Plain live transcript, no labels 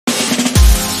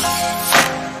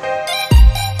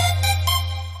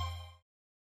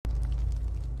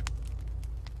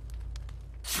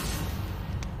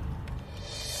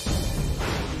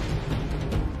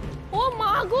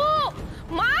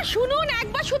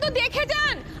শুধু দেখে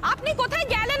যান। আপনি কোথায়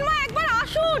গেলেন মা? একবার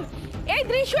আসুন, এই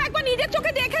দৃশ্য একবার নিজের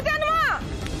চোখে দেখে যান মা।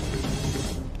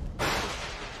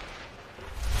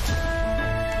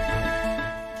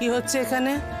 কি হচ্ছে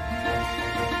এখানে?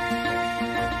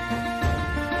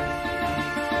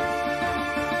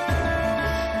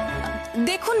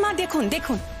 দেখুন মা, দেখুন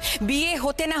দেখুন, বিয়ে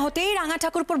হতে না হতেই রাঙা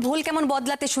ঠাকুরপোর ভুল কেমন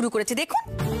বদলাতে শুরু করেছে দেখুন।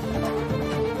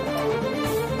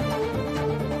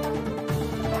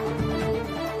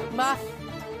 বাহ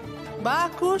বাহ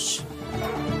কুশ,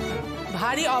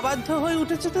 ভারী অবাধ্য হয়ে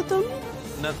উঠেছো তো তুমি।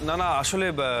 না না, আসলে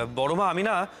বড় মা, আমি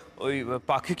না ওই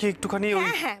পাখিকে একটুখানি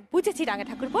হ্যাঁ হ্যাঁ, বুঝেছি রাঙা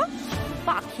ঠাকুরপো।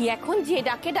 পাখি এখন যে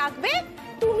ডাকে ডাকবে,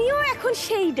 তুমিও এখন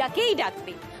সেই ডাকেই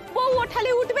ডাকবে। বউ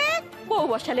ওঠালে উঠবে, বউ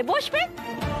বসালে বসবে।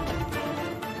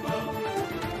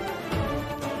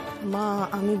 মা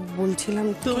আমি বলছিলাম,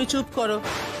 তুমি চুপ করো।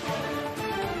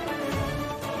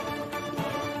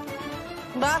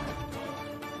 বাহ,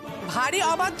 ভারী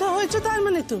অবাধ্য হয়েছে তার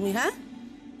মানে তুমি। হ্যাঁ,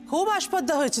 খুব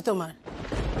আস্পর্ধা হয়েছে তোমার।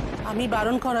 আমি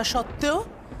বারণ করা সত্ত্বেও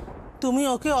তুমি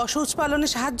ওকে অসৌচ পালনে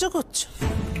সাহায্য করছো।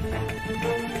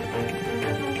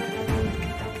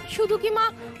 শুধু কি মা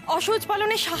অসহজ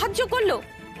পালনে সাহায্য করলো?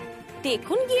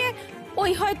 দেখুন গিয়ে,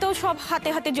 ওই হয়তো সব হাতে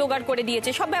হাতে জোগাড় করে দিয়েছে,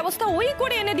 সব ব্যবস্থা ওই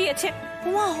করে এনে দিয়েছে।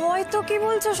 মা হয়তো কি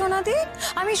বলছো সোনাদি?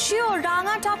 আমি শিওর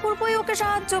রাঙা ঠাকুরপোই ওকে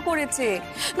সাহায্য করেছে,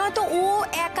 নয়তো ও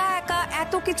একা একা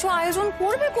এত কিছু আয়োজন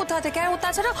করবে কোথা থেকে? আর ও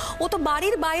তাছাড়া ও তো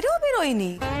বাড়ির বাইরেও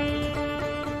বেরোয়নি।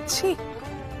 ছি,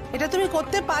 এটা তুমি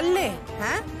করতে পারলে?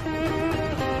 হ্যাঁ,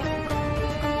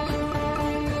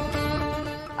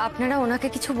 আপনারা ওনাকে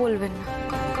কিছু বলবেন না।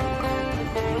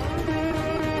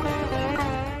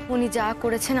 উনি যা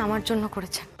করেছেন আমার জন্য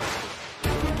করেছেন।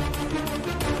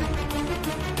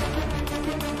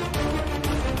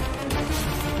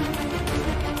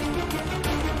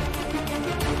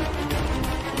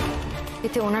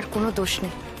 এতে ওনার কোনো দোষ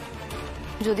নেই।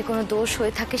 যদি কোনো দোষ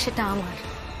হয়ে থাকে সেটা আমার।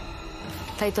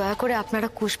 তাই দয়া করে আপনারা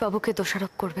কুশবাবুকে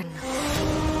দোষারোপ করবেন না।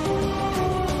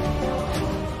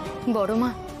 বড় মা,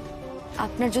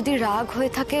 আপনার যদি রাগ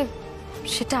হয়ে থাকে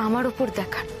সেটা আমার উপর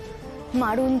দেখান,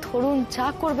 মারুন ধরুন যা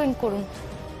করবেন করুন,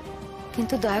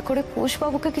 কিন্তু দয়া করে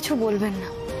কুশবাবুকে কিছু বলবেন না।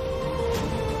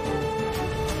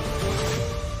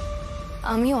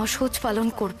 আমি অসহজ পালন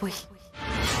করবই।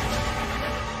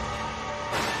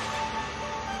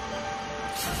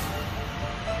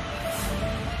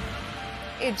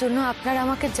 এর জন্য আপনারা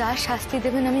আমাকে যা শাস্তি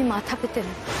দেবেন আমি মাথা পেতে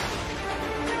নেব।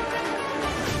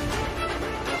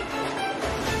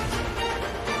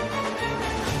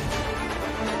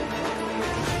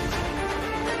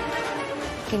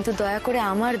 কিন্তু দয়া করে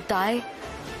আমার দায়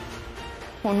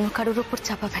অন্য কারোর উপর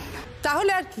চাপাবেন না।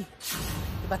 তাহলে আর কি,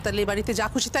 এবার তাহলে এই বাড়িতে যা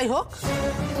খুশি তাই হোক।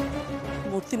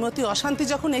 মূর্তিমতি অশান্তি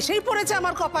যখন এসেই পড়েছে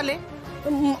আমার কপালে।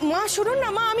 মা শুনুন না,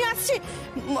 মা আমি আসছি।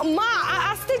 মা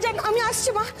আসতে যান, আমি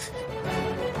আসছি মা।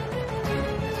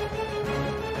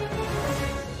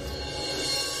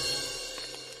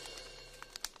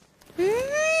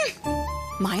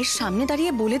 মায়ের সামনে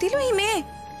দাঁড়িয়ে বলে দিল এই মেয়ে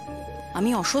আমি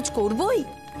অসহজ করবই।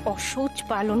 অসহজ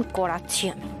পালন করাচ্ছি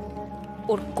আমি,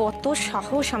 ওর কত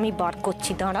সাহস আমি বার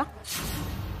করছি। দাঁড়া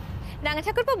রাঙা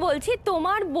ঠাকুরপো, বলছি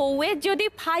তোমার বউয়ের যদি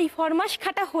ফাই ফরমাস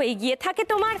খাটা হয়ে গিয়ে থাকে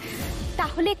তোমার,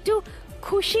 তাহলে একটু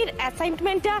খুশির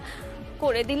অ্যাসাইনমেন্টটা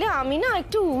করে দিলে আমি না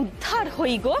একটু উদ্ধার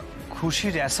হই গো।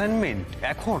 খুশির অ্যাসাইনমেন্ট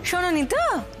এখন শোনোনি তো?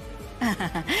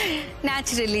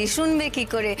 ন্যাচারালি শুনবে কি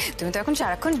করে, তুমি তো এখন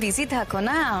সারাক্ষণ বিজি থাকো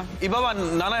না। এ বাবা,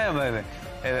 না না,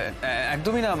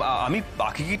 একদমই না। আমি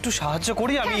পাখিকে একটু সাহায্য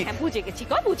করি। আমি হ্যাঁ বুঝে গেছি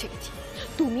গো, বুঝে গেছি।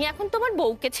 তুমি এখন তোমার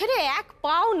বউকে ছেড়ে এক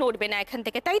পাও নড়বে না এখান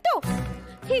থেকে, তাই তো?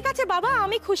 ঠিক আছে বাবা,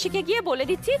 আমি খুশিকে গিয়ে বলে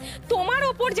দিচ্ছি তোমার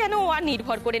ওপর যেন ও আর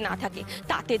নির্ভর করে না থাকে।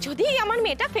 তাতে যদি আমার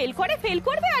মেয়েটা ফেল করে, ফেল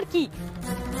করবে আর কি।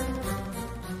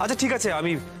 আচ্ছা ঠিক আছে,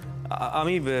 আমি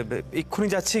আমি এক্ষুনি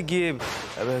যাচ্ছি, গিয়ে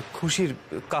খুশির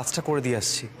কাজটা করে দিয়ে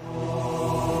আসছি।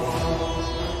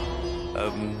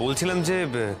 বলছিলাম যে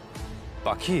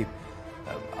পাখি,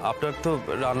 আপনার তো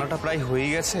রান্নাটা প্রায় হয়ে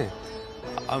গেছে।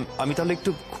 আমি তাহলে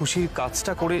একটু খুশির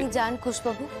কাজটা করে যান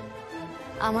কুশবাবু,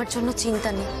 আমার জন্য চিন্তা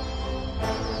নেই।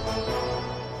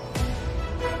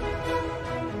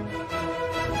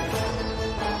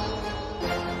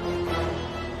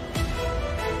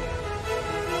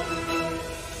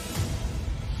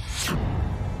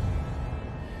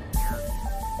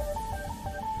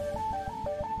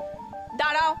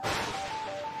 দাঁড়াও,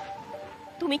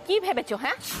 তুমি কি ভেবেছো?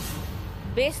 হ্যাঁ,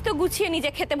 বেশ তো গুছিয়ে নিজে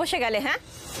খেতে বসে গেলে। হ্যাঁ,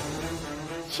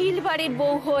 শিলবাড়ির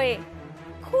বউ হয়ে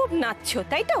খুব নাচছো,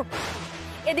 তাই তো?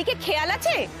 এদিকে খেয়াল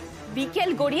আছে বিকেল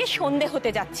গড়িয়ে সন্ধে হতে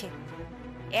যাচ্ছে,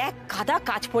 এক গাদা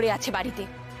কাজ পড়ে আছে বাড়িতে।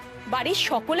 বাড়ির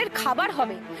সকলের খাবার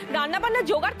হবে, রান্না বান্না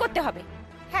জোগাড় করতে হবে।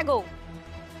 হ্যাঁ গো,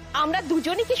 আমরা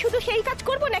দুজনই কি শুধু সেই কাজ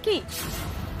করব নাকি?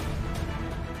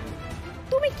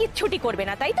 তুমি কিচ্ছুটি করবে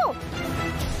না, তাই তো?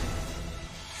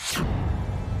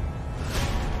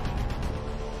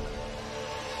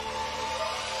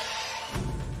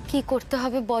 কি করতে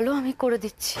হবে বলো, আমি করে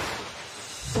দিচ্ছি।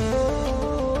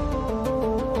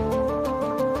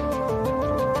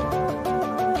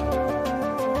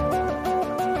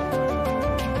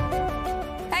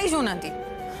 এই সোনাদি,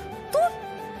 তোর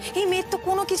এই মেয়ের তো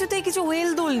কোনো কিছুতেই কিছু ওয়েল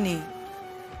দোল নেই।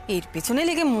 এর পেছনে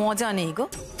লেগে মজা নেই গো।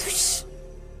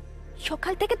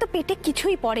 সকাল থেকে তো পেটে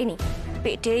কিছুই পড়েনি,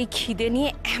 পেটে এই খিদে নিয়ে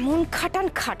এমন খাটান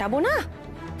খাটাবো না,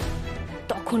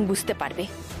 তখন বুঝতে পারবে।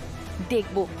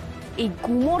 দেখবো এই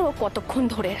গুমরও কতক্ষণ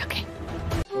ধরে রাখে।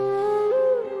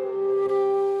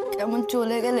 কেমন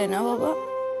চলে গেলে না বাবা,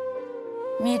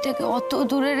 মেয়েটাকে অত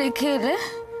দূরে রেখে এলে,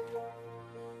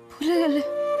 ভুলে গেলে।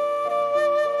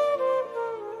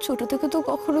 ছোট থেকে তো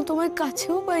কখনো তোমার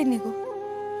কাছেও পাইনি গো।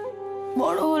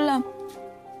 বড় হলাম,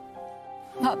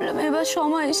 ভাবলাম এবার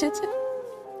সময় এসেছে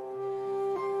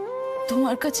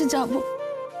তোমার কাছে যাব।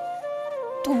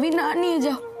 তুমি না নিয়ে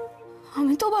যাও,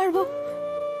 আমি তো পারবো।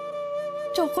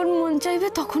 যখন মন চাইবে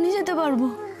তখনই যেতে পারবো।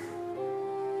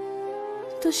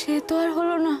 তো সে তো আর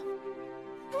হলো না।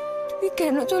 তুমি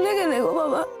কেন চলে গেলে গো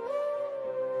বাবা?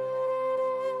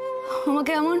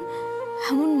 আমাকে এমন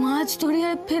এমন মাছ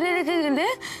দরিয়ায় ফেলে রেখে গেলে,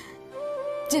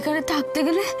 যেখানে থাকতে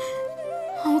গেলে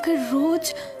আমাকে রোজ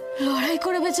লড়াই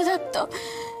করে বেঁচে থাকতাম।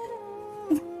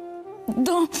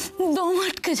 দম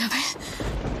আটকে যাবে,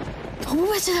 তবু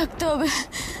বেঁচে থাকতে হবে।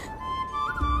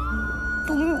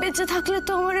 তুমি বেঁচে থাকলে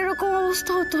তো আমার এরকম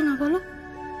অবস্থা হতো না, বলো?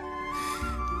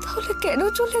 তাহলে কেন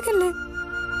চলে গেলে?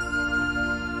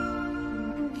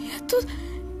 এত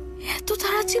এত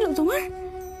তাড়া ছিল তোমার?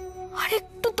 আর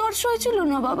একটু তর্স হয়েছিল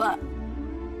না বাবা?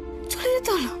 চলে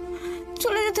যেতে হলো,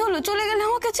 চলে যেতে হলো, চলে গেলে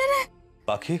আমাকে ছেড়ে।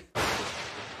 পাখি,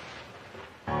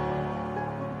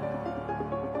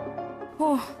 ও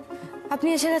আপনি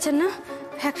এসে গেছেন না?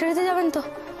 ফ্যাক্টরিতে যাবেন তো?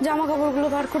 জামা কাপড়গুলো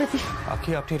বার করে দিই। পাখি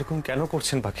আপনি এরকম কেন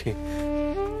করছেন পাখি?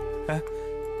 হ্যাঁ,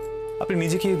 আপনি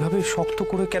নিজেকে এইভাবে শক্ত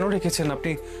করে কেন রেখেছেন?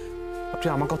 আপনি আপনি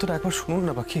আমার কথাটা একবার শুনুন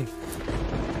না পাখি।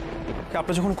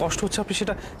 আপনার যখন কষ্ট হচ্ছে আপনি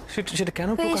সেটা সেটা কেন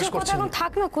প্রকাশ করছেন? এখন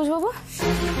থাক না কুশ বাবু।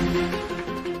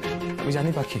 আমি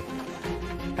জানি পাখি,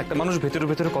 একটা মানুষ ভেতরে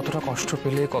ভেতরে কতটা কষ্ট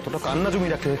পেলে, কতটা কান্না জমি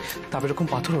রাখলে তবে এরকম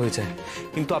পাথর হয়ে যায়।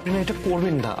 কিন্তু আপনি না এটা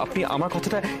করবেন না। আপনি আমার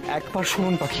কথাটা একবার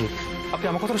শুনুন পাখি। আপনি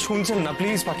আমার কথাটা শুনছেন না?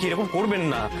 প্লিজ পাখি, এরকম করবেন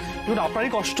না।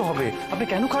 আপনারই কষ্ট হবে। আপনি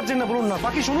কেন কাঁদছেন না বলুন না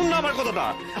পাখি? শুনুন না আমার কথাটা।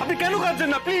 আপনি কেন কাঁদছেন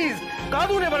না? প্লিজ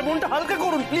কাঁদুন, এবার মনটা হালকা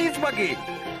করুন প্লিজ পাখি।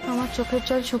 আমার চোখের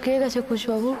জল শুকিয়ে গেছে কুশ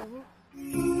বাবু।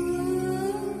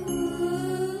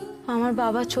 আমার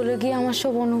বাবা চলে গিয়ে আমার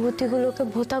সব অনুভূতিগুলোকে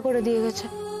ভোঁতা করে দিয়ে গেছে।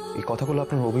 এই কথাগুলো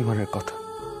আপনার অভিমানের কথা।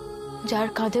 যার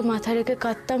কাঁধে মাথা রেখে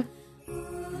কাঁদতাম,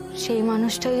 সেই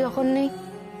মানুষটাই যখন নেই,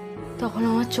 তখন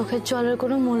আমার চোখের জলের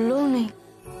কোনো মূল্যও নেই।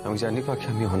 আমি জানি পাখি,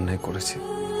 আমি অন্যায় করেছি।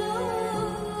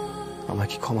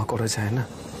 আমাকে ক্ষমা করা যায় না?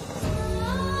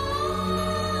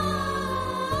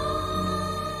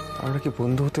 আমরা কি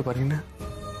বন্ধু হতে পারি না?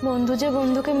 বন্ধু যে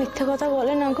বন্ধুকে মিথ্যে কথা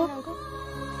বলে না গো।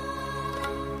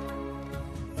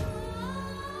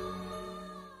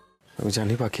 আমি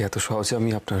জানি পাখি, এত সহজে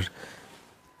আমি আপনার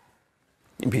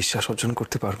বিশ্বাস অর্জন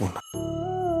করতে পারবো না।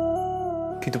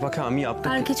 কিন্তু পাখি আমি আর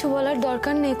আপনাকে কিছু বলার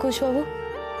দরকার নেই কুশ বাবু।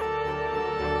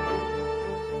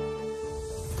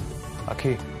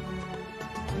 পাখি,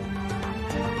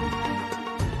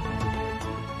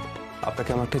 আপনাকে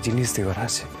আমার একটা জিনিস দেওয়ার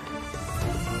আছে।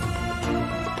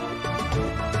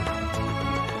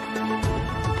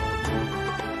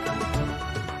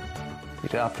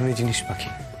 এটা আপনারই জিনিস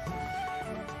পাখি।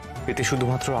 এতে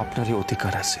শুধুমাত্র আপনারই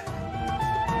অধিকার আছে।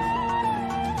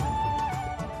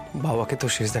 বাবাকে তো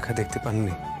শেষ দেখা দেখতে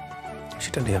পাননি,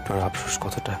 সেটা নিয়ে আপনার আফসোস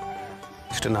কতটা,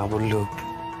 সেটা না বললেও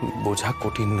বোঝা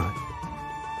কঠিন নয়।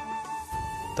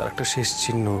 তার একটা শেষ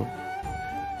চিহ্ন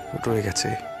রয়ে গেছে।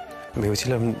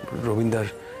 ভেবেছিলাম রবীন্দার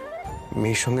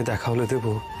মেয়ের সঙ্গে দেখা হলে দেব।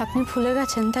 আপনি ভুলে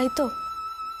গেছেন তাই তো?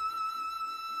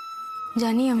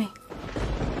 জানি আমি।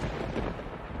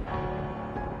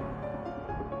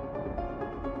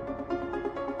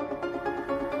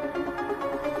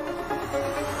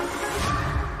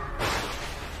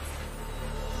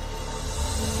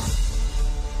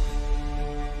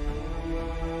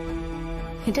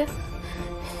 এটা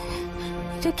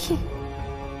এটা কি?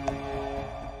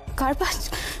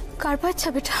 কার বাচ্চা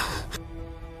বেটা?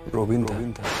 রবীন্দ্র।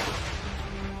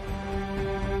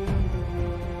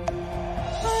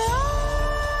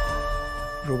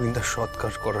 রবীন্দ্র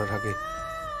সৎকার করার আগে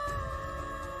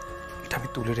এটা আমি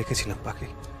তুলে রেখেছিলাম পাখি।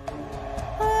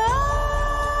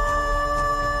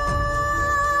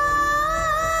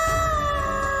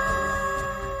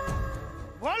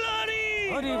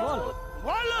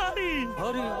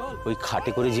 ওই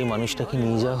খাটে করে যে মানুষটাকে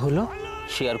নিয়ে যাওয়া হলো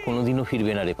সে আর কোনোদিনও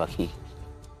ফিরবে না রে পাখি।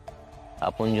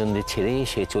 আপনজনদের ছেড়ে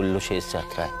সে চলল শেষ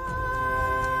যাত্রায়।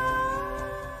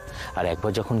 আর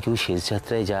একবার যখন কেউ শেষ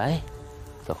যাত্রায় যায়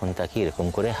তখন তাকে এরকম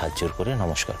করে হাত জোর করে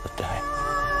নমস্কার করতে হয়,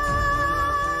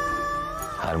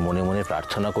 আর মনে মনে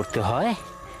প্রার্থনা করতে হয়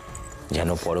যেন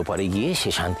পরপারে গিয়ে সে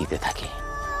শান্তিতে থাকে।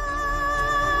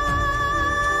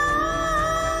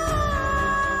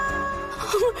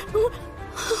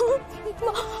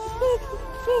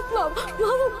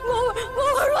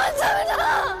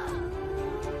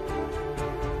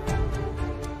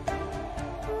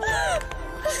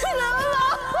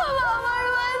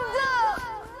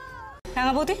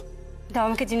 রাঙাবতী, দাও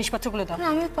আমাকে জিনিসপত্রগুলো দাও।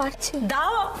 আমি পারছি।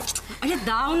 দাও, আরে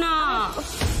দাও না।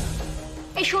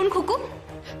 এই শোন খুকু,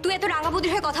 তুই এত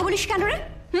রাঙাবৌদির হয়ে কথা বলিস কেন রে?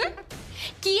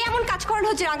 কি এমন কাজ করানো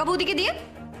হচ্ছে রাঙাবৌদিকে দিয়ে?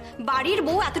 বাড়ির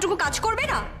বউ এতটুকু কাজ করবে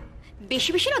না? বেশি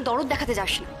বেশি না দরদ দেখাতে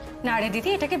যাস না। না রে দিদি,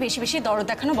 এটাকে বেশি বেশি দরদ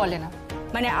দেখানো বলে না।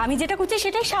 মানে আমি যেটা করছি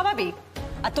সেটাই স্বাভাবিক,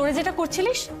 আর তোরা যেটা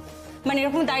করছিলিস মানে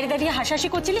এরকম দাঁড়িয়ে দাঁড়িয়ে হাসাহাসি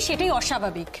করছিলিস সেটাই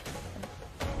অস্বাভাবিক।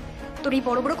 তোর এই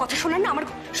বড় বড় কথা শোনার না আমার।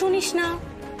 শুনিস না?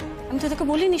 আমি তো তোকে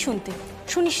বলিনি শুনতে,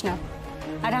 শুনিস না?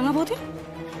 আর রাঙাবতী,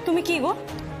 তুমি কি গো?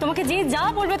 তোমাকে যে যা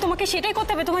বলবে তোমাকে সেটাই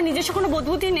করতে হবে, তোমার নিজস্ব কোনো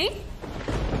বোধবুদ্ধি নেই?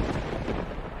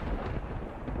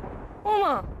 ও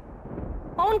মা,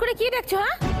 অমন করে কি দেখছো?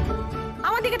 হ্যাঁ,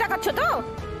 আমার দিকে তাকাচ্ছ তো?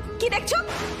 কি দেখছো?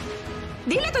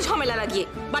 দিলে তো ঝামেলা লাগিয়ে,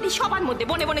 বাড়ির সবার মধ্যে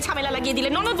বনে বনে ঝামেলা লাগিয়ে দিলে,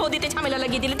 ননদ বৌদিতে ঝামেলা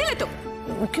লাগিয়ে দিলে, দিলে তো।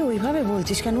 ওকে ওইভাবে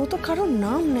বলছিস কেন? ও তো কারোর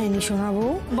নাম নেয়নি শোনাবো।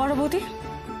 বড় বৌদি,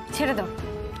 ছেড়ে দাও,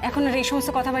 এখন আর এই সমস্ত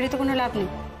কথা বাড়িতে কোনো লাভ নেই।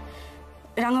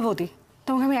 রাঙা বৌদি,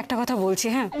 তোমাকে আমি একটা কথা বলছি,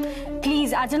 হ্যাঁ প্লিজ,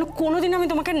 আর যেন কোনোদিন আমি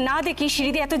তোমাকে না দেখি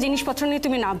সিঁড়ি দিয়ে এত জিনিসপত্র নিয়ে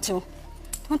তুমি নামছো।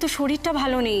 তোমার তো শরীরটা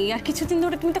ভালো নেই, আর কিছুদিন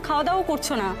ধরে তুমি তো খাওয়া দাওয়াও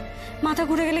করছো না। মাথা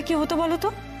ঘুরে গেলে কি হতো বলো তো?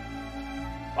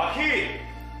 পাখি,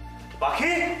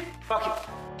 পাখি, পাখি।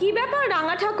 কি ব্যাপার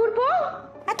রাঙা ঠাকুরপো,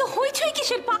 এত হইচই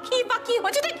কিসের? পাখি পাখি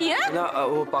হচ্ছে কি? হ্যাঁ না,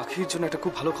 ও পাখির জন্য একটা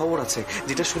খুব ভালো খবর আছে,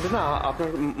 যেটা শুনলে না আপনার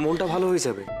মনটা ভালো হয়ে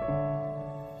যাবে।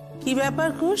 কি ব্যাপার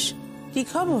কুশ, কি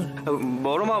খবর?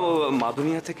 বড় মা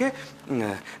মাদুনিয়া থেকে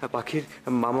পাখির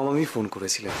মামা মামি ফোন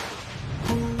করেছিলেন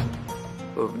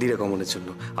দিলে গমনের জন্য।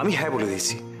 আমি হ্যাঁ বলে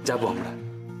দিয়েছি, যাবো আমরা।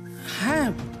 হ্যাঁ,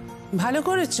 ভালো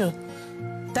করেছো।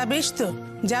 তা বেশ তো,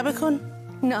 যাবে খন?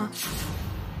 না,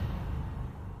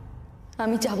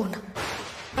 আমি যাব না।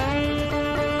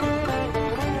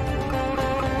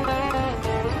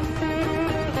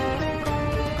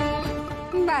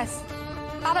 ব্যাস,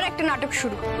 আবার একটা নাটক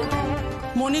শুরু।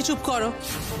 মনি চুপ করো।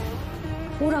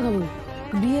 ও রাঙাবো,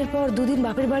 বিয়ের পর দুদিন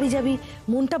বাপের বাড়ি যাবি,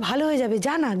 মনটা ভালো হয়ে যাবে।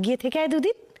 যা না, গিয়ে থেকে আয়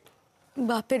দুদিন।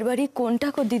 বাপের বাড়ি কোনটা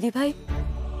কো দিদি ভাই?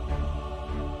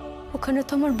 ওখানে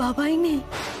তো আমার বাবাই নেই।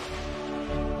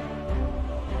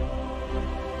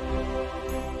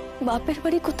 বাপের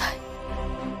বাড়ি কোথায়?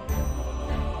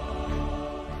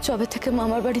 যবে থেকে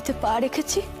মামার বাড়িতে পা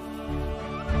রেখেছি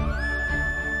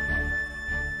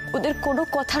ওদের কোনো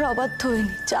কথার অবাধ্য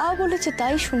হয়নি, যা বলেছে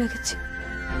তাই শুনে গেছি।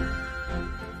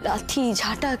 লাথি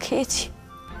ঝাঁটা খেয়েছি,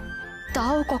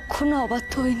 তাও কখনো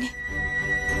অবাধ্য হয়নি।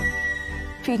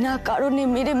 বিনা কারণে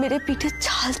মেরে মেরে পিঠে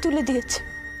ছাল তুলে দিয়েছে,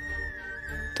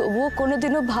 তবুও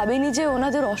কোনোদিনও ভাবিনি যে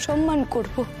ওনাদের অসম্মান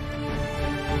করব।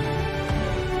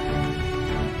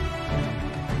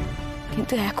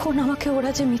 কিন্তু এখন আমাকে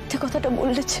ওরা যে মিথ্যে কথাটা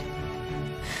বলেছে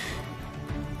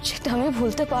সেটা আমি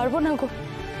ভুলতে পারবো না গো।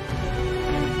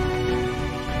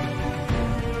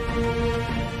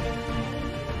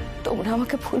 তোমরা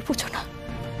আমাকে ভুল বুঝো না।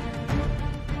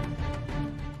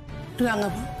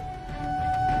 রাঙাবো,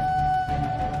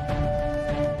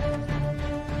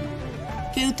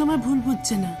 কেউ তোমার ভুল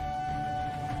বুঝছে না,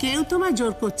 কেউ তোমার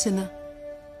জোর করছে না।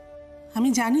 আমি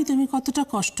জানি তুমি কতটা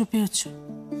কষ্ট পেয়েছো,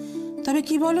 তবে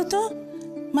কি বলো তো,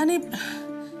 মানে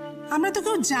আমরা তো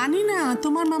কেউ জানি না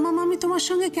তোমার মামা মামি তোমার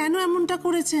সঙ্গে কেন এমনটা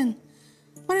করেছেন।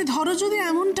 মানে ধরো যদি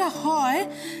এমনটা হয়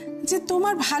যে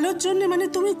তোমার ভালোর জন্য, মানে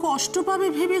তুমি কষ্ট পাবে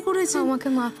ভেবে করেছো। আমাকে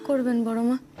মাফ করবেন বড়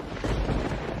মা,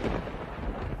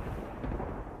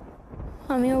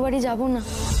 আমি ও বাড়ি যাব না।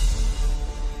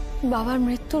 বাবার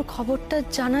মৃত্যুর খবরটা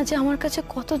জানা যে আমার কাছে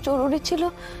কত জরুরি ছিল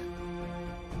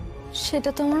সেটা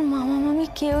তো আমার মামা মামি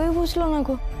কেউই বুঝলো না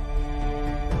গো।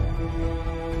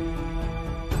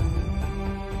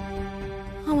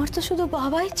 আমার তো শুধু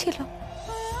বাবাই ছিল,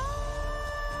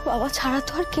 বাবা ছাড়া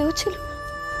তো আর কেউ ছিল না।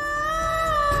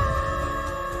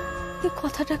 এই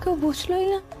কথাটা কেউ বুঝলোই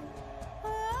না।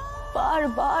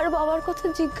 বারবার বাবার কথা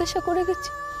জিজ্ঞাসা করে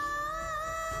গেছি,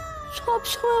 সব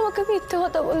সময় আমাকে মিথ্যে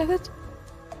কথা বলে গেছে,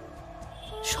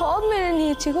 সব মেনে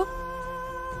নিয়েছি গো।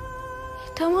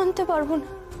 এটা মানতে পারবো না,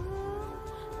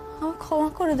 আমাকে ক্ষমা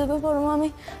করে দেবে বড় মা।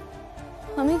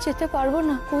 আমি যেতে পারবো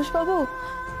না কুশবাবু,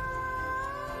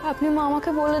 আপনি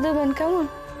মামাকে বলে দেবেন কেমন?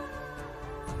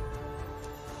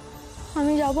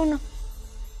 আমি যাব না,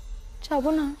 যাব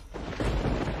না।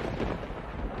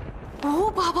 ও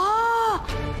বাবা,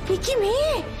 কি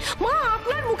মেয়ে! মা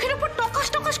আপনার মুখের উপর টকাস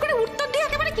টকাস করে উত্তর দিয়ে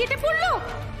একেবারে কেটে পড়লো।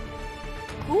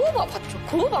 খুব অভদ্র,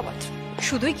 খুব অভদ্র।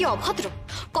 শুধুই কি অভদ্র,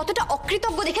 কতটা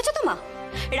অকৃতজ্ঞ দেখেছো তো মা?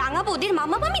 রাঙা বৌদির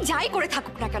মামা মামি যাই করে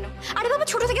থাকুক না কেন, আরে বাবা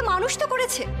ছোট থেকে মানুষ তো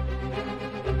করেছে,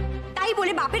 তাই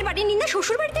বলে বাপের বাড়ির নিন্দা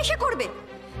শ্বশুর বাড়িতে এসে করবে?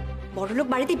 বড়লোক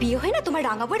বাড়িতে বিয়ে হয় না, তোমার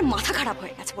রাঙা বউয়ের মাথা খারাপ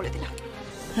হয়ে গেছে বলে দিলাম।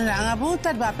 রাঙা বউ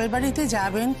তার বাপের বাড়িতে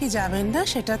যাবেন কি যাবেন না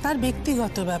সেটা তার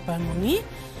ব্যক্তিগত ব্যাপার মনি,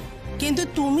 কিন্তু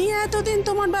তুমি এতদিন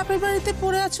তোমার বাপের বাড়িতে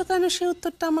পড়ে আছো কেন সে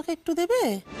উত্তরটা আমাকে একটু দেবে?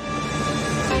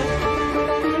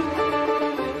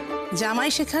 জামাই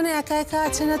সেখানে একা একা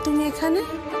আছে না, তুমি এখানে?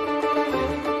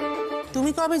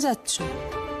 তুমি কবে যাচ্ছ?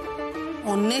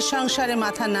 অন্যের সংসারে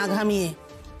মাথা না ঘামিয়ে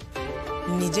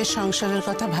নিজের সংসারের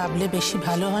কথা ভাবলে বেশি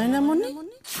ভালো হয় না মনে?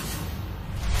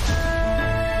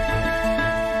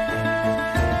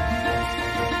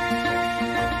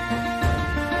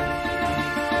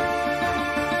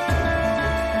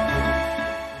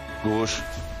 ঘোষ,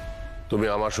 তুমি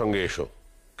আমার সঙ্গে এসো,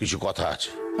 কিছু কথা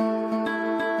আছে।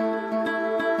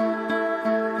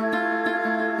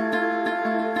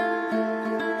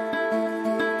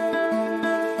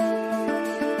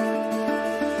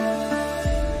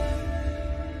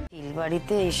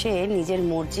 বাড়িতে এসে নিজের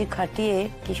মর্জি খাটিয়ে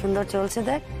কি সুন্দর চলছে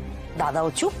দেখ। দাদাও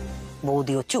চুপ,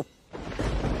 বৌদিও চুপ।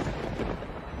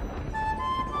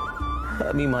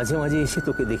 আমি মাঝে মাঝে এসে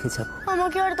তোকে দেখে যাব।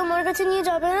 আমাকে আর তোমার কাছে নিয়ে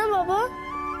যাবে না বাবা?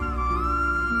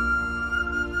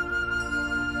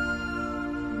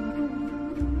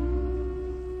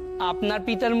 আপনার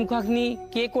পিতার মুখাগ্নি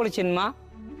কে করেছেন মা?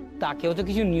 তাকেও তো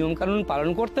কিছু নিয়ম কানুন পালন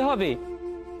করতে হবে।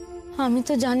 আমি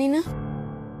তো জানি না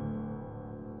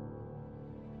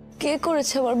কে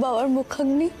করেছে আমার বাবার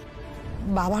মুখাগ্নি।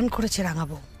 বাবান করেছে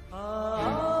রাঙাবো।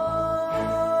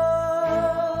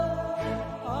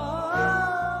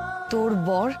 তোর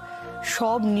বর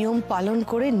সব নিয়ম পালন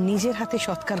করে নিজের হাতে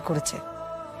সৎকার করেছে,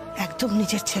 একদম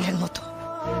নিজের ছেলের মতো।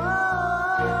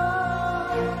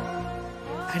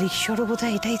 আর ঈশ্বরও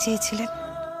বোধহয় এটাই চেয়েছিলেন,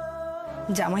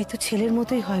 জামাই তো ছেলের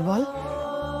মতোই হয় বল।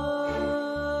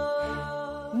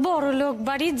 বড়লোক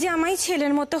বাড়ির জামাই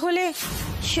ছেলের মতো হলে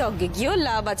সঙ্গে গিয়েও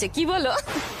লাভ আছে, কি বলো?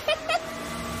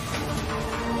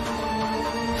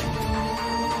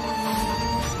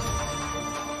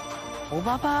 ও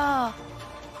বাবা,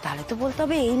 তাহলে তো বলতে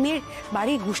হবে এই মেয়ের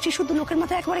বাড়ির গোষ্ঠী শুধু লোকের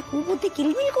মাথায় একেবারে কুবুদ্ধি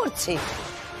কিলমিল করছে।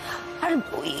 আর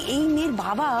এই মেয়ের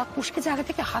বাবা কুশকে জায়গা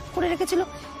থেকে হাত করে রেখেছিল,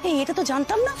 এটা তো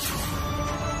জানতাম না।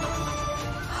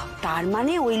 তার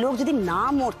মানে ওই লোক যদি না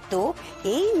মরতো,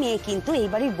 এই মেয়ে কিন্তু এই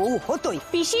বাড়ির বউ হতোই।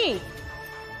 পিসি,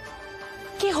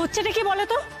 কি হচ্ছেটা কি বলো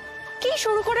তো? কি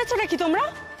শুরু করেছো নাকি তোমরা?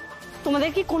 তোমাদের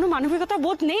কি কোনো মানবিকতা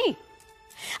বোধ নেই?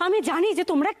 আমি জানি যে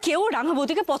তোমরা কেউ রাঙা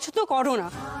বৌদিকে পছন্দ করো না,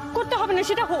 করতে হবে না,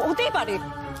 সেটা হতেই পারে,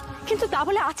 কিন্তু তা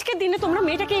বলে আজকের দিনে তোমরা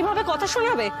মেয়েটাকে এইভাবে কথা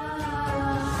শোনাবে?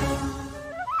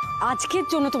 আজকের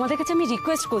জন্য তোমাদের কাছে আমি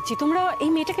রিকোয়েস্ট করছি, তোমরা এই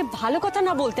মেয়েটাকে ভালো কথা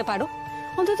না বলতে পারো,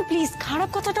 অন্তত প্লিজ খারাপ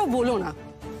কথাটাও বলো না।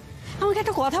 আমাকে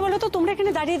একটা কথা বলো তো, তোমরা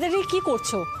এখানে দাঁড়িয়ে দাঁড়িয়ে কি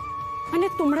করছো? মানে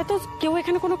তোমরা তো কেউ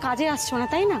এখানে কোনো কাজে আসছো না,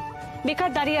 তাই না?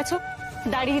 বেকার দাঁড়িয়ে আছো,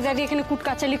 দাঁড়িয়ে দাঁড়িয়ে এখানে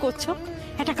কুটকাচালি করছো।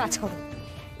 একটা কাজ করো,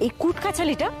 এই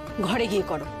কুটকাচালিটা ঘরে গিয়ে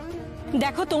করো।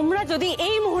 দেখো, তোমরা যদি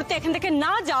এই মুহূর্তে এখান থেকে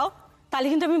না যাও, তাহলে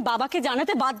কিন্তু আমি বাবাকে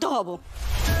জানাতে বাধ্য হব।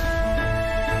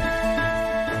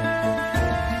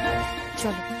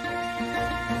 চলো।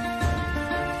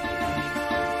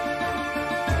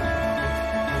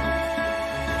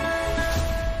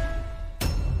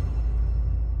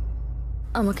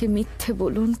 আমাকে মিথ্যে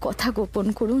বলুন, কথা গোপন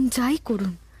করুন, যাই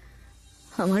করুন,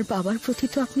 আমার বাবার প্রতি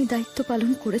তো আপনি দায়িত্ব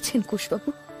পালন করেছেন কুশবাবু,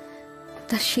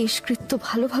 তার শেষকৃত্য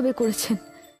ভালোভাবে করেছেন।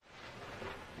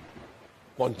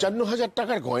 ৫৫,০০০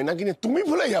 টাকার গয়না কিনে তুমি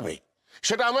ভুলে যাবে,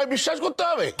 সেটা আমায় বিশ্বাস করতে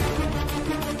হবে?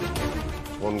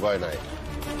 কোন গয়না এটা?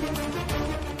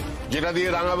 যেটা দিয়ে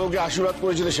রাঙাবুকে আশীর্বাদ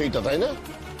করেছিল সেইটা, তাই না?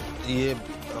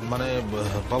 মানে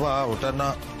বাবা ওটা না,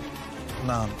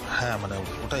 না হ্যাঁ মানে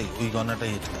ওটাই, ওই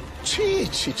গয়নাটাই। ছি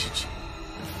ছি ছি ছি,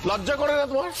 লজ্জা করে না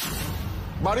তোমার?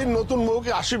 বাড়ির নতুন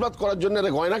বউকে আশীর্বাদ করার জন্য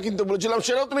গয়না কিনতে বলেছিলাম,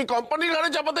 সেটাও তুমি কোম্পানির ঘাড়ে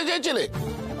চাপাতে চেয়েছিলে,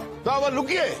 তা আবার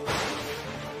লুকিয়ে।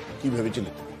 কি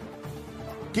ভেবেছিলে?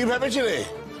 কি ভেবেছিলে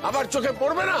আবার চোখে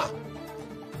পড়বে না?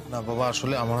 না বাবা,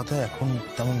 আসলে আমার হাতে এখন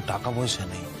তেমন টাকা পয়সা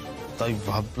নেই, তাই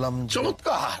ভাবলাম।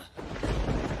 চমৎকার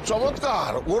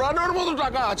চমৎকার, ওড়ানোর মতো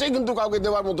টাকা আছে কিন্তু কাউকে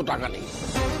দেওয়ার মতো টাকা নেই।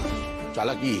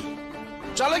 চালাকি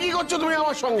চালাকি করছো তুমি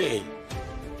আমার সঙ্গে,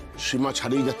 সীমা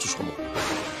ছাড়িয়ে যাচ্ছ।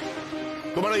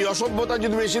 তোমার এই অসভ্যতা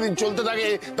যদি বেশি দিন চলতে থাকে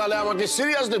তাহলে আমাকে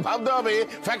সিরিয়াসলি ভাবতে হবে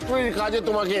ফ্যাক্টরির কাজে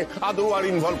তোমাকে আদৌ আর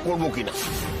ইনভলভ করবো কিনা।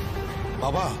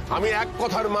 বাবা আমি এক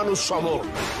কথার মানুষ সমর,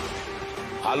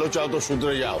 ভালো চাও তো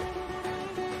শুধরে যাও।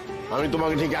 আমি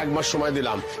তোমাকে ঠিক 1 মাস সময়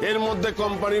দিলাম, এর মধ্যে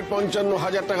কোম্পানির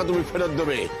 55,000 টাকা তুমি ফেরত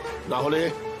দেবে, না হলে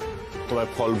তোমায়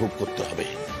ফল ভোগ করতে হবে।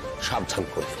 সাবধান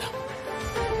করে দিলাম।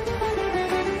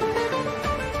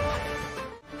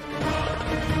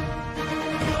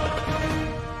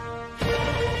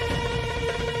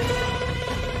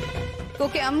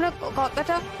 তোকে আমরা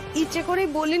কথাটা ইচ্ছে করেই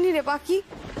বলিনি রে পাখি,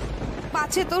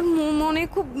 পাছে তোর মনে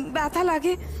খুব ব্যথা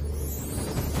লাগে।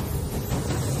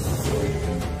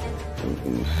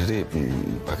 রে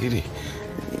পাখি রে,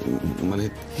 মানে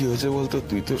কি হয়েছে বলতো,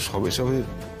 তুই তো সবে সবে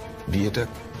বিয়েটা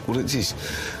করেছিস,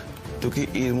 তোকে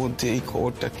এর মধ্যে এই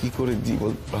খবরটা কি করে দিই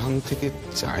বল। প্রাণ থেকে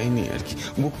চাইনি আর কি,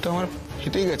 মুখটা আমার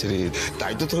ফেটে গেছে রে,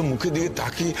 তাই তো তোর মুখের দিকে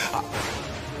তাকিয়ে।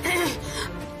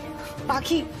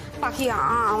 পাখি পাখি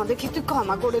আমাদেরকে তুই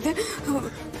ক্ষমা করে দে।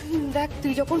 দেখ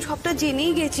তুই যখন সবটা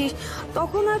জেনেই গেছিস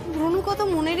তখন আর পুরোনো কথা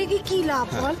মনে রেখে কি লাভ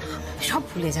বল। সব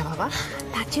ভুলে যা বাবা,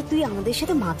 তার চেয়ে তুই আমাদের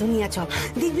সাথে মাদুনিয়া চল,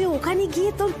 দেখবি ওখানে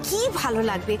গিয়ে তোর কি ভালো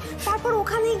লাগবে। তারপর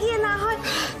ওখানে গিয়ে না হয়।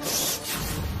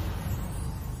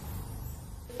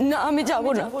 না আমি যাব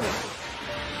না।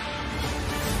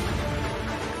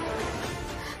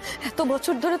 এত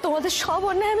বছর ধরে তোমাদের সব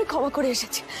অন্যায় আমি ক্ষমা করে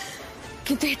এসেছি,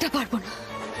 কিন্তু এটা পারবো না।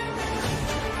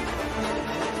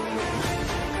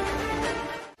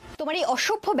 তোমার এই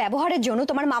অসভ্য ব্যবহারের জন্য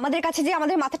তোমার মামাদের কাছে যে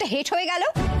আমাদের মাথাটা হেট হয়ে গেল।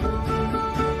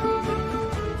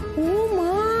 ও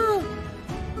মা,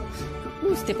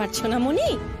 বুঝতে পারছো না মনি,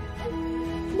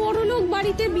 বড়লোক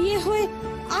বাড়িতে বিয়ে হয়ে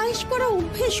আয়েশ করা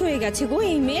অভ্যেস হয়ে গেছে গো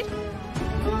এই মেয়ের।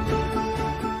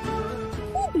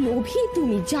 খুব লোভী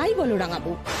তুমি, যাই বলো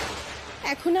রাঙাবু।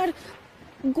 এখন আর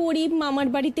গরিব মামার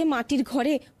বাড়িতে মাটির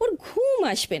ঘরে ওর ঘুম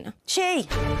আসবে না। সেই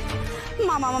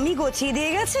মামা মামি গছিয়ে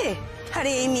দিয়ে গেছে, আর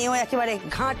এই মেয়েও একেবারে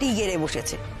ঘাঁটি গেড়ে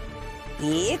বসেছে,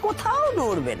 এ কোথাও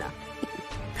নড়বে না।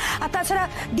 আর তাছাড়া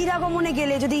দিরাগমনে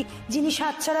গেলে যদি জিনিস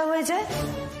হাতছাড়া হয়ে যায়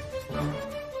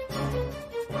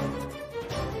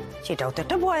সেটাও তো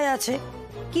একটা ভয় আছে।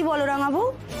 কি বলো রাঙাবু?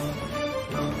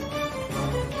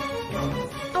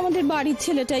 আমাদের বাড়ির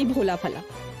ছেলেটাই ভোলা ভালা,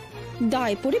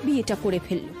 দায় পড়ে বিয়েটা করে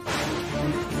ফেললো।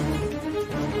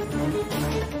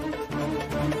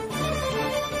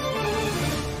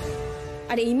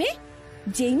 আর এই মেয়ে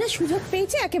যেই না সুযোগ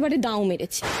পেয়েছে একেবারে দাও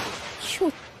মেরেছে।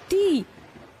 সত্যি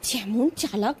যেমন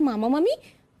চালাক মামা মামি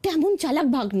তেমন চালাক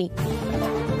ভাগ্নি।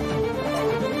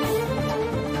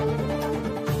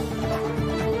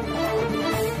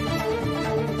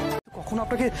 কখনো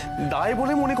আপনাকে দায়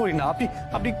বলে মনে করি না।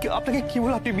 আপনাকে কি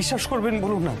বলে আপনি বিশ্বাস করবেন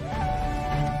বলুন না।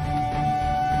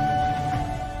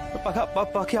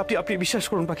 পাখি আপনি বিশ্বাস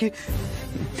করুন পাখি,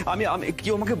 আমি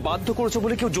কেউ আমাকে বাধ্য করেছে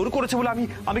বলে, কেউ জোর করেছে বলে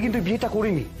আমি কিন্তু বিয়েটা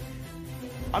করিনি।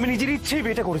 আমি নিজের ইচ্ছেই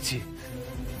বিয়েটা করেছি।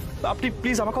 আপনি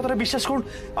প্লিজ আমার কথাটা বিশ্বাস করুন।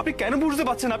 আপনি কেন বুঝতে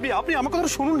পারছেন? আপনি আমার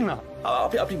কথাটা শুনুন না।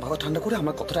 আপনি মাথা ঠান্ডা করে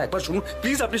আমার কথাটা একবার শুনুন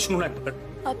প্লিজ। আপনি শুনুন একবার।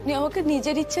 আপনি আমাকে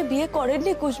নিজের ইচ্ছে বিয়ে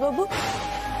করেননি কুশবাবু,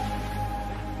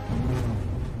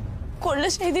 করলে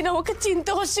সেই দিন আমাকে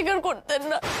চিনতে অস্বীকার করতেন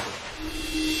না।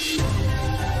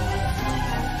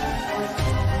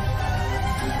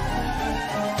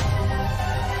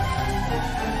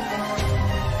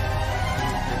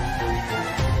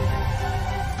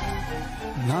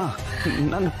 না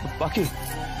না না পাখি,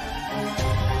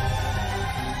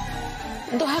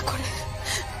 দয়া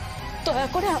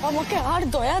করে আমাকে আর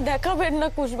দয়া দেখাবেন না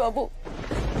কুশবাবু,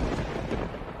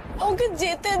 ওকে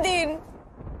যেতে দিন,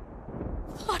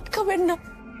 আটকাবেন না।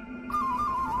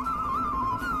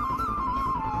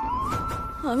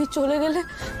 আমি চলে গেলে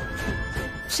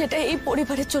সেটা এই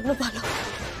পরিবারের জন্য ভালো,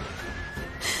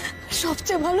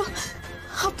 সবচেয়ে ভালো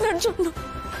আপনার জন্য।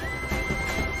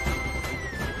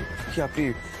 কি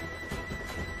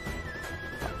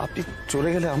আপনি চলে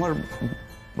গেলে আমার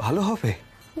ভালো হবে?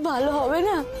 ভালো হবে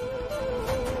না?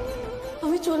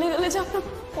 আমি চলে গেলে যে আপনার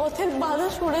পথের বাধা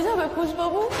সরে যাবে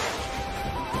কুশবাবু।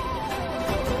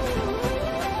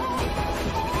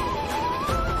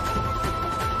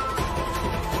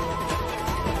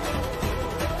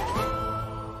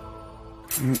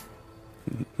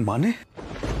 মানে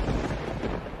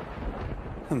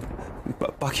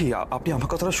পাখি আপনি আমার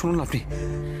কথাটা শুনুন।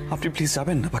 আপনি প্লিজ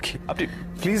যাবেন না পাখি, আপনি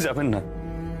প্লিজ যাবেন না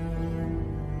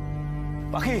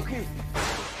পাখি।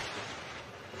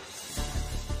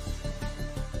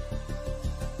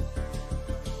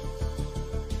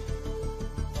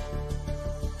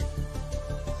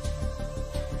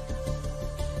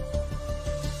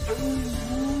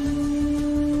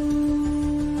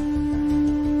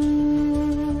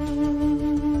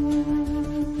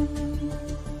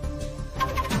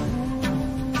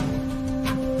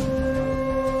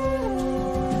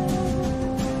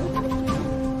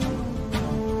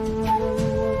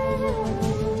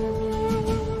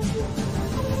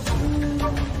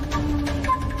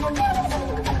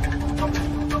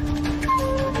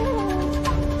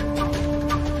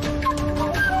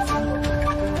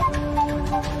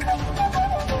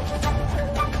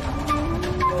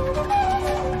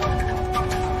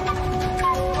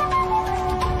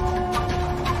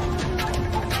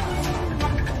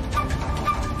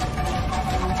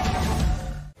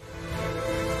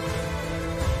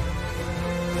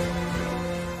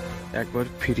 একবার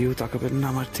ফিরেও তাকাবেন না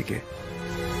আমার দিকে?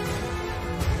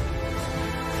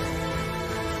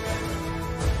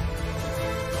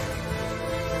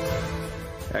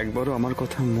 একবারও আমার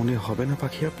কথা মনে হবে না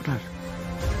পাখি আপনার?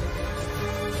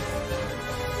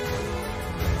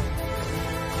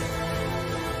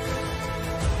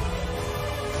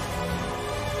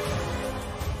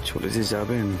 চলে যে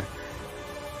যাবেন,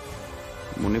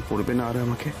 মনে পড়বে না আর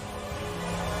আমাকে?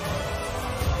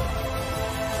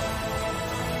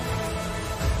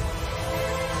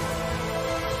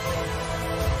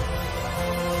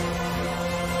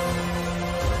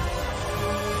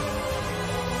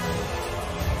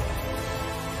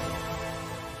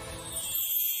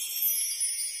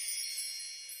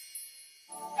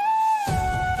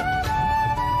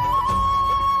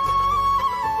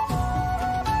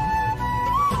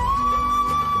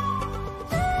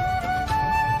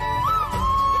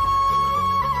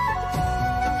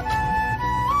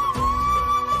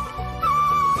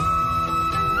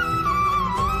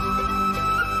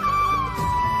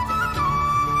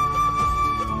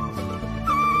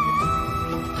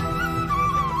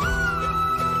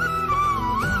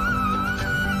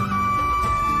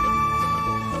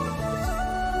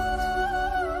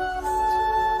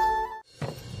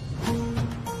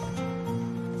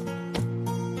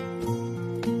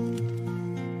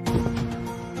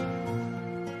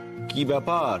 কি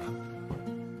ব্যাপার,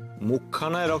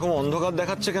 মুখখানা এরকম অন্ধকার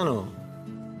দেখাচ্ছে কেন?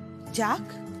 যাক,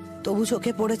 তবু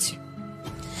চোখে পড়েছে,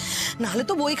 নাহলে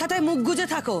তো বই খাতায় মুখ গুজে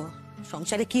থাকো।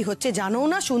 সংসারে কি হচ্ছে জানো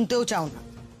না, শুনতেও চাও না।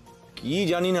 কি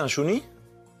জানি না, শুনি।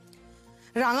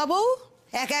 রাঙা বউ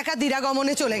একা একা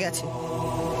দিরাগমনে চলে গেছে।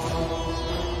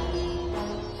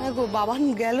 হ্যাঁ গো, বাবান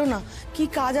গেল না, কি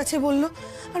কাজ আছে বললো,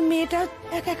 আর মেয়েটা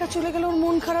একা একা চলে গেল ওর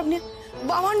মন খারাপ নিয়ে।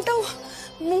 বাবানটাও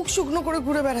মুখ শুকনো করে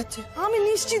ঘুরে বেড়াচ্ছে। আমি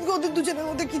নিশ্চিত ওদের দুজনের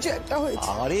মধ্যে কিছু একটা হয়েছে।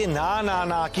 আরে না না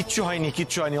না, কিচ্ছু হয়নি,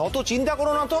 কিচ্ছু হয়নি, অত চিন্তা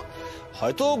করো না তো।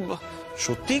 হয়তো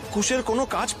সত্যি কুশের কোনো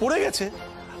কাজ পড়ে গেছে।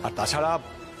 আর তাছাড়া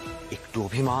একটু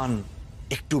অভিমান,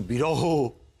 একটু বিরহ,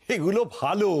 এগুলো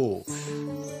ভালো,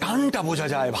 টানটা বোঝা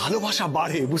যায়, ভালোবাসা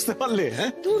বাড়ে, বুঝতে পারলে?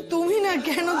 হ্যাঁ, তুমি না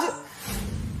কেন যে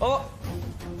ও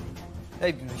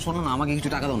এই শোনো না, আমাকে কিছু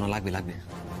টাকা দাও না, লাগবে লাগবে।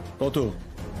 কত?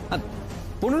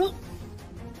 15।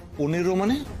 15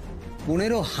 মানে?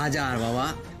 15,000 বাবা,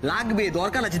 লাগবে,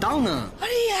 দরকার আছে, দাও না।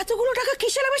 আরে এতগুলো টাকা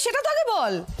কিসে লাগবে সেটা তো আগে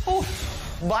বল। ও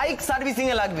বাইক সার্ভিসিং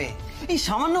এ লাগবে। এই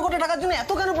সামান্য কটা টাকার জন্য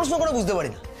এত কেন প্রশ্ন করে বুঝতে পারি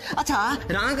না। আচ্ছা,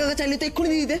 রাঙা কাকা চাইলে তো এক্ষুনি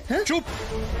দিয়ে দিতে। হ্যাঁ, চুপ,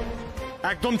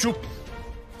 একদম চুপ,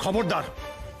 খবরদার।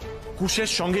 কুশের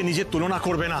সঙ্গে নিজের তুলনা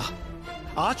করবে না।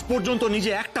 আজ পর্যন্ত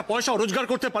নিজে একটা পয়সা রোজগার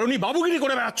করতে পারোনি, বাবুগিরি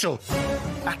করে বেড়াচ্ছ।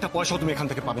 একটা পয়সাও তুমি এখান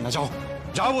থেকে পাবে না, যাও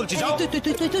যাও বলছি, যাও।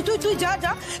 তুই যা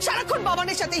যা, সারাক্ষণ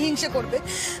বাবানের সাথে হিংসে করবে,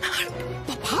 আর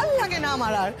ভাল লাগে না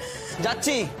আমার। আর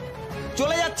যাচ্ছি,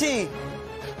 চলে যাচ্ছি।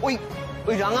 ওই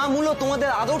ওই রাঙা মূল তোমাদের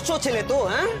আদর্শ ছেলে তো?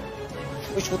 হ্যাঁ,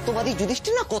 ওই সত্যবাদী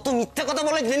যুধিষ্ঠির না কত মিথ্যে কথা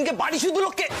বলে, যেদিনকে বাড়ি শুধু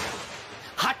লোককে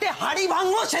হাটে হাড়ি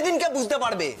ভাঙবো সেদিনকে বুঝতে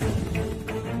পারবে।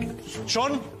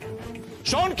 শোন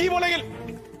শোন, কি বলে গেল,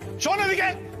 শোন এদিকে।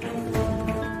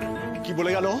 কি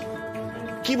বলে গেল,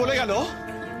 কি বলে গেল,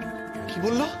 কি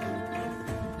বললো?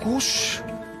 কুশ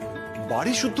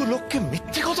বাড়ি শুদ্ধ লোককে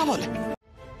মিথ্যে কথা বলে?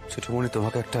 ছোটমণি,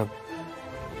 তোমাকে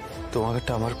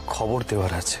একটা আমার খবর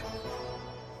দেওয়ার আছে।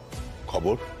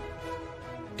 খবর?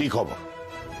 কি খবর?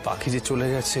 পাখি যে চলে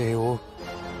গেছে, ও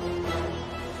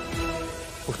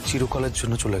চিরকালের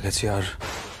জন্য চলে গেছে, আর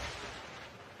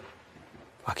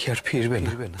পাখি আর ফিরবে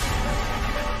না।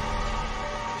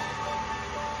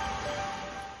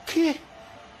 কি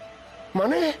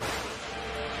মানে?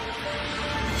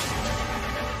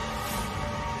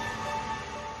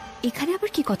 এখানে আবার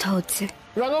কি কথা হচ্ছে?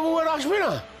 রাঙাবাবু আর আসবে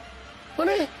না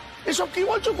মানে? এসব কি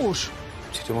বলছো কুশ?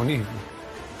 চিঠিমণি,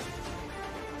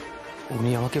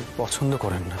 উনি আমাকে পছন্দ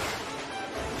করেন না,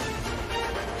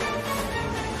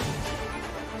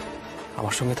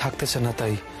 আমার সঙ্গে থাকতে চান না,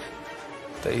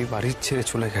 তাই বাড়ি ছেড়ে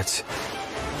চলে গেছে।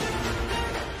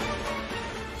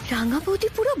 রাঙা বৌদি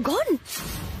পুরো গন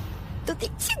তো,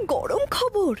 দেখছি গরম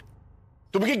খবর।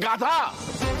 তুমি কি গাধা?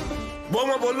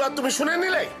 বৌমা বললো আর তুমি শুনে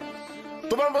নিলে?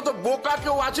 তোমার মতো বোকা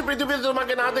কেউ আছে পৃথিবীতে,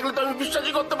 তোমাকে না দেখলে তো আমি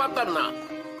বিশ্বাসই করতে পারতাম না।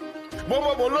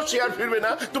 বৌমা বললো সে আর ফিরবে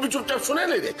না, তুমি চুপচাপ শুনে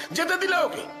নিলে, যেতে দিলে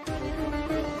ওকে।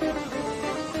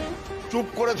 চুপ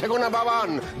করে থেকো না বাবান,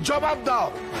 জবাব দাও।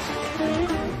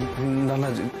 না না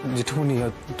জেঠুমণি,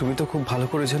 তুমি তো খুব ভালো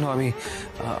করে জানো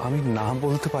আমি না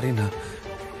বলতে পারি না।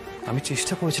 আমি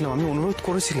চেষ্টা করেছিলাম, আমি অনুরোধ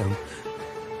করেছিলাম,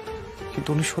 কিন্তু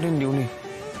উনি শোনেননি।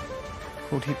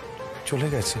 উনি চলে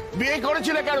গেছে। বিয়ে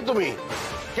করেছিলে কেন তুমি?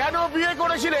 কেন বিয়ে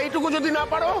করেছিলে? এইটুকু যদি না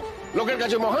পারো লোকের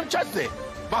কাছে মহান চাচ্ছে,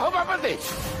 বাহবা পাতে।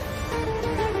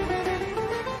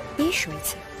 বেশ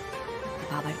হয়েছে,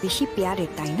 বাবার বেশি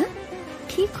পেয়ারের, তাই না?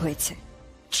 ঠিক হয়েছে।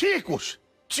 ছি কুশ,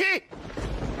 ছি!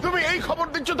 তুমি এই খবর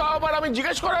দিচ্ছ, তাও আবার আমি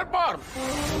জিজ্ঞেস করার পর?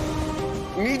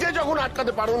 নিজে যখন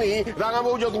আটকাতে পারোনি,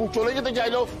 রাঙাবউ যখন চলে যেতে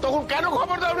চাইলো, তখন কেন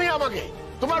খবর দাওনি আমাকে,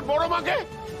 তোমার বড় মাকে?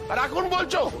 আর এখন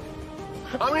বলছো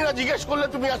আমি না জিজ্ঞেস করলে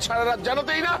তুমি আজ সারা রাত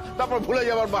জানাতেই না, তারপর ভুলে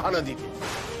যাবার বাহানা দিতে।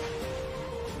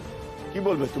 কি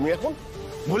বলবে তুমি এখন?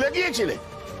 ভুলে গিয়েছিলে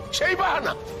সেই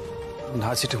বাহানা? না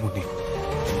জেঠুমনি,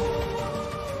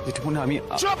 জেঠুমনি আমি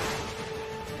চুপ,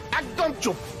 একদম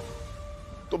চুপ।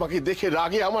 তোমাকে দেখে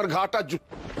রাগে আমার ঘাটা।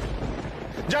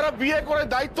 যারা বিয়ে করে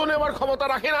দায়িত্ব নেওয়ার ক্ষমতা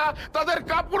রাখে না তাদের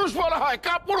কাপুরুষ বলা হয়,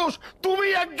 কাপুরুষ। তুমি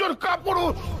একজন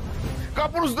কাপুরুষ।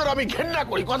 কাপুরুষদের আমি ঘেন্না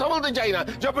করি, কথা বলতে চাই না।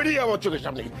 যা, বেরিয়ে যাও আমার চোখের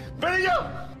সামনে, বেরিয়ে যাও,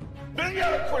 বেরিয়ে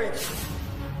যাও।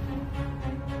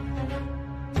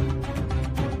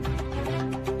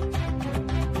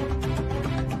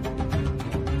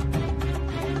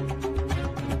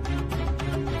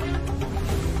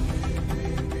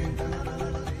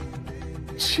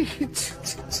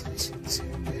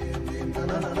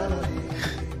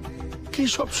 কি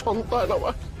সব সন্তান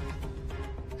আমার!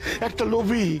 একটা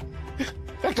লোভী,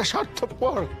 একটা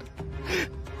স্বার্থপর,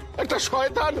 একটা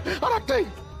শয়তান, আর একটাই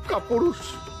কাপুরুষ।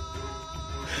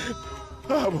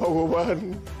 ভগবান,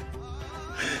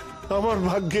 আমার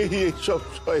ভাগ্যে এইসব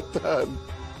শয়তান,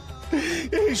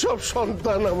 এইসব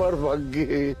সন্তান আমার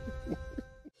ভাগ্যে।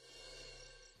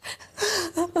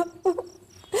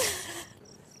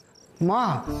 মা,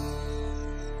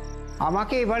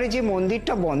 আমাকে এবারে যে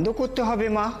মন্দিরটা বন্ধ করতে হবে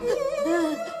মা।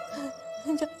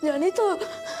 জানি তো,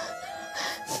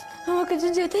 আমাকে যে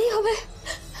যেতেই হবে।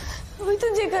 আমি তো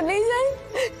যেখানেই যাই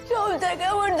সব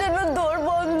জায়গায় আমার জন্য দৌড়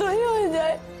বন্ধই হয়ে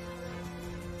যায়।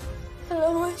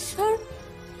 নমস্কার,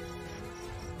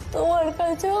 তোমার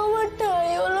কাছে আমার ঠাই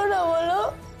হলো না, বলো?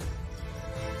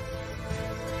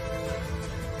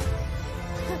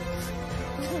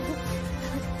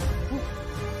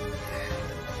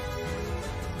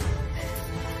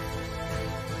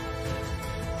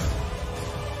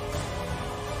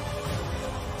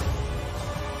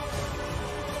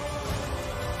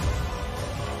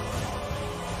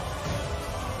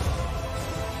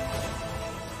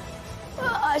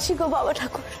 আসি গো বাবা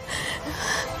ঠাকুর।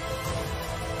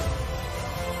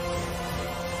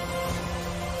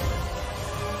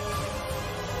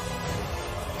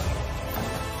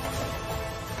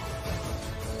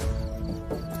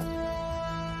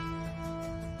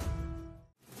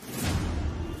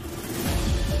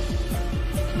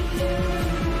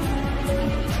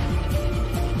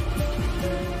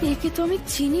 একে তো আমি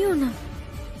চিনিও না,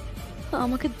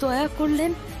 আমাকে দয়া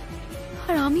করলেন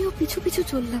আর আমিও পিছু পিছু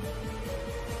চললাম।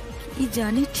 কি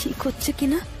জানি ঠিক হচ্ছে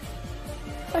কিনা,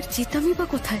 আর যেতামই বা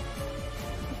কোথায়?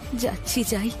 যাচ্ছি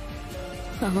যাই,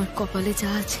 আমার কপালে যা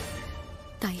আছে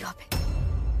তাই হবে।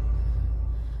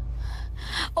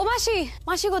 ও মাসি,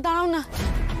 মাসি গো দাঁড়াও না।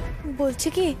 বলছি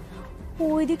কি,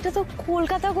 ওই দিকটা তো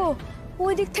কলকাতা গো,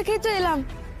 ওই দিক থেকেই তো এলাম,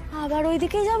 আবার ওই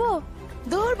দিকেই যাবো?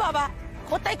 দূর বাবা,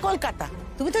 কোথায় কলকাতা?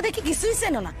 তুমি তো দেখি কিছুই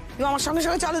চেনো না। তুমি আমার সঙ্গে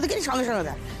সঙ্গে চলো, দেখি সঙ্গে সঙ্গে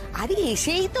যা। আরে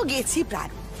এসেই তো গেছি প্রায়,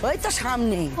 ওই তো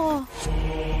সামনে। ও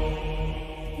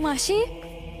মাসি,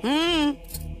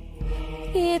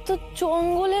 এ তো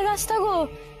জঙ্গলের রাস্তা গো,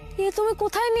 এ তুমি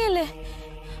কোথায় নিয়ে এলে?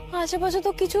 আশেপাশে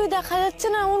তো কিছুই দেখা যাচ্ছে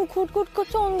না, এমন খুটখুট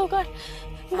করছে অন্ধকার,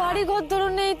 বাড়ি ঘর ধরো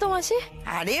নেই তো মাসি।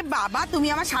 আরে বাবা, তুমি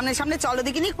আমার সামনে সামনে চলো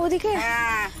দেখিনি। ওদিকে?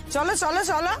 হ্যাঁ চলো চলো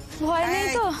চলো। ভয় নেই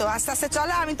তো? তো আস্তে আস্তে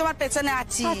চলো, আমি তোমার পেছনে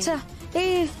আছি। আচ্ছা,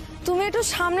 এই তুমি একটু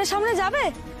সামনে সামনে যাবে,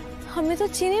 আমি তো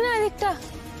চিনি না এদিকটা।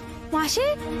 মাসি,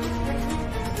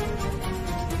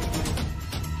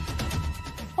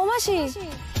 ও মাসি,